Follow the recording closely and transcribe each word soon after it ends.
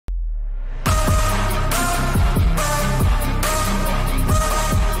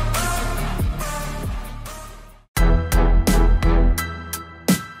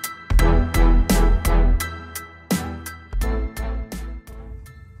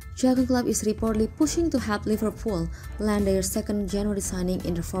Jurgen Klopp is reportedly pushing to help Liverpool land their second January signing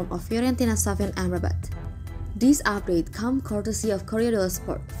in the form of Fiorentina Sofyan and Amrabat. This update comes courtesy of Corriere dello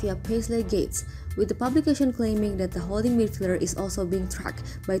via Paisley Gates, with the publication claiming that the holding midfielder is also being tracked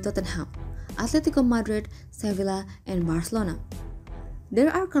by Tottenham, Atletico Madrid, Sevilla, and Barcelona.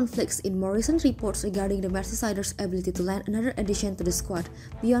 There are conflicts in more recent reports regarding the Merseysiders' ability to land another addition to the squad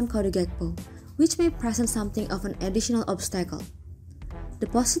beyond Cody Gakpo, which may present something of an additional obstacle. The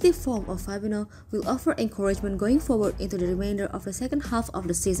positive form of Fabinho will offer encouragement going forward into the remainder of the second half of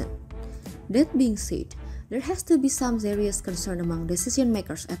the season. That being said, there has to be some serious concern among decision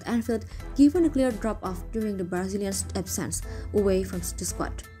makers at Anfield given the clear drop-off during the Brazilian's absence away from the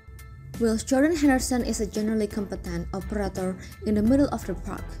squad. Whilst Jordan Henderson is a generally competent operator in the middle of the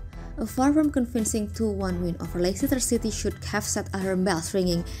park, a far from convincing 2-1 win over Leicester City should have set alarm bells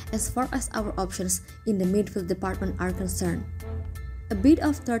ringing as far as our options in the midfield department are concerned. A bid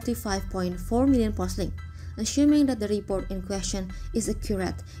of 35.4 million pound, assuming that the report in question is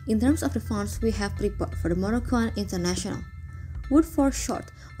accurate in terms of the funds we have prepared for the Moroccan international, would fall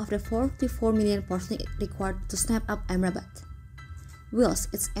short of the 44 million pound required to snap up Amrabat. Whilst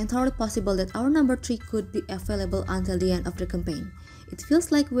it's entirely possible that our number 3 could be available until the end of the campaign, it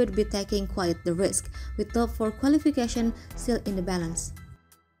feels like we'd be taking quite the risk with top 4 qualification still in the balance.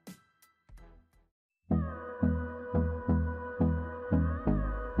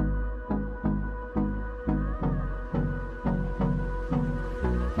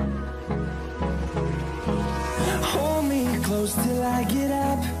 Hold me close till I get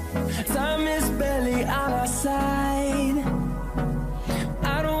up. Time is barely on our side.